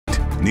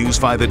News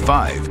 5 at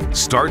 5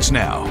 starts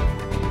now.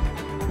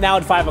 Now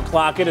at 5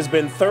 o'clock, it has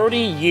been 30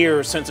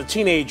 years since a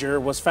teenager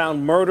was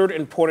found murdered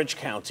in Portage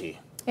County.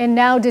 And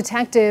now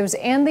detectives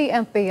and the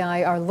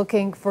FBI are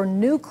looking for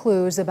new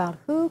clues about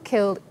who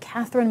killed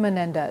Catherine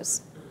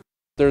Menendez.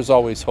 There's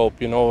always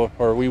hope,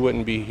 or we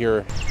wouldn't be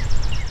here.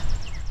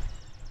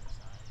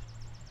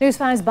 News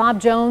 5's Bob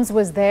Jones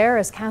was there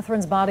as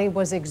Catherine's body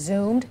was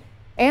exhumed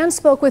and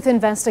spoke with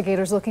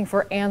investigators looking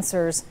for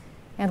answers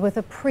and with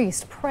a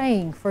priest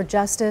praying for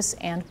justice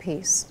and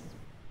peace.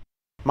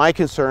 My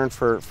concern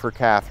for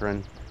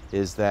Catherine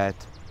is that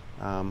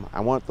I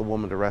want the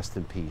woman to rest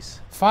in peace.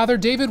 Father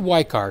David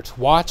Weichart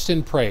watched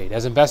and prayed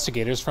as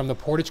investigators from the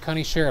Portage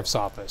County Sheriff's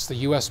Office, the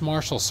U.S.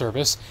 Marshal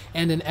Service,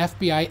 and an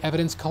FBI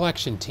evidence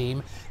collection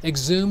team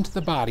exhumed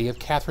the body of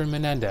Catherine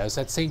Menendez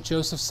at St.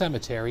 Joseph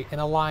Cemetery in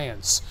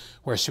Alliance,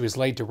 where she was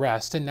laid to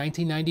rest in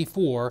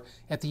 1994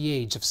 at the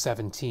age of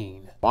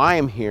 17. I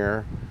am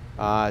here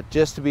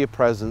just to be a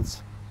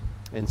presence,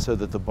 and so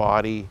that the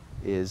body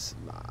is,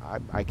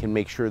 I can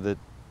make sure that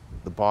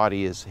the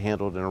body is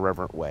handled in a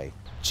reverent way.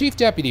 Chief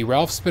Deputy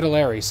Ralph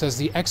Spitaleri says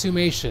the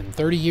exhumation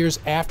 30 years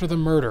after the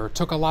murder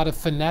took a lot of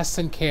finesse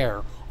and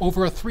care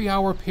over a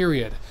 3-hour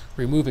period,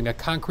 removing a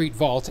concrete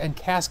vault and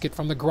casket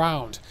from the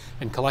ground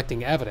and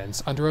collecting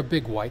evidence under a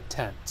big white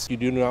tent. You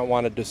do not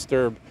want to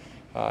disturb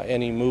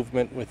any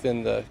movement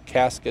within the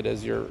casket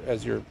as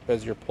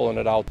you're pulling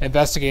it out.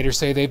 Investigators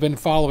say they've been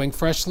following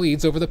fresh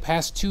leads over the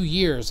past 2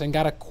 years and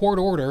got a court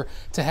order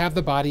to have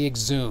the body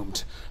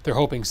exhumed. They're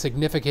hoping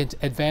significant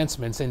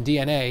advancements in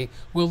DNA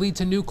will lead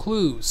to new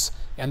clues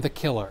and the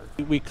killer.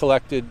 We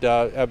collected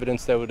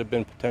evidence that would have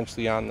been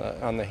potentially on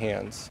the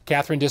hands.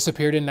 Catherine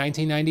disappeared in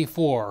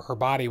 1994. Her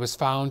body was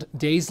found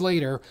days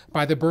later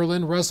by the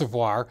Berlin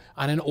Reservoir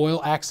on an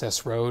oil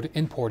access road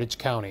in Portage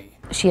County.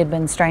 She had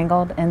been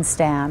strangled and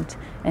stabbed,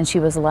 and she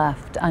was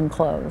left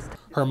unclothed.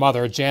 Her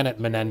mother, Janet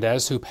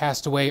Menendez, who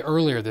passed away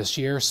earlier this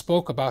year,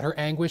 spoke about her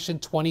anguish in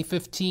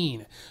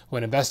 2015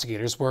 when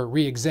investigators were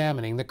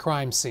re-examining the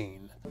crime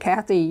scene.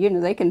 Kathy,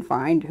 they can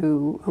find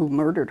who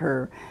murdered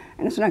her,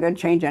 and it's not going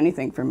to change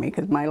anything for me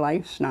because my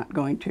life's not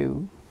going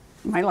to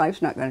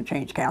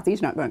change.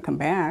 Kathy's not going to come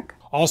back.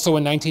 Also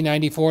in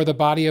 1994, the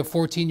body of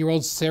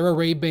 14-year-old Sarah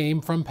Ray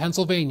Boehm from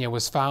Pennsylvania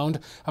was found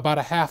about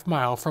a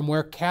half-mile from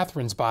where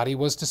Catherine's body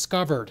was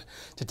discovered.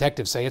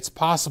 Detectives say it's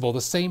possible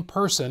the same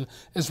person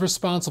is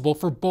responsible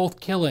for both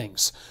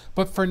killings.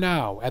 But for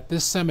now, at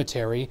this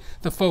cemetery,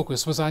 the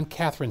focus was on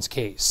Catherine's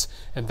case.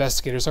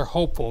 Investigators are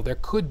hopeful there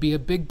could be a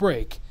big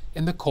break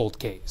in the cold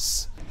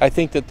case. I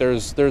think that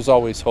there's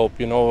always hope,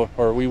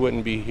 or we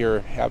wouldn't be here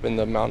having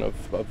the amount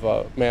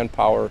of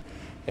manpower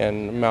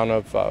and amount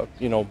of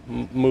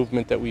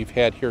movement that we've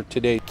had here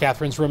today.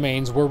 Catherine's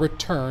remains were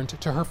returned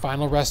to her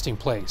final resting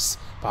place.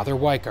 Father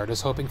Weichart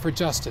is hoping for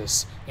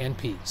justice and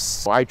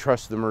peace. I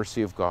trust the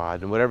mercy of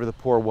God, and whatever the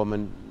poor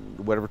woman,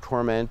 whatever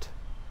torment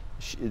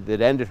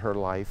that ended her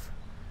life,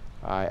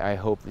 I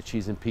hope that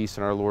she's in peace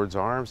in our Lord's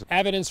arms.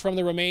 Evidence from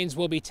the remains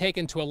will be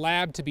taken to a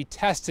lab to be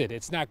tested.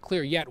 It's not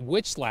clear yet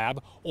which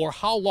lab or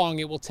how long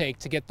it will take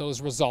to get those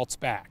results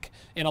back.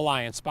 In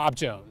Alliance, Bob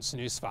Jones,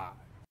 News 5.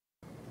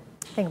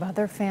 Think about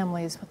their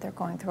families, what they're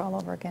going through all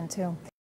over again, too.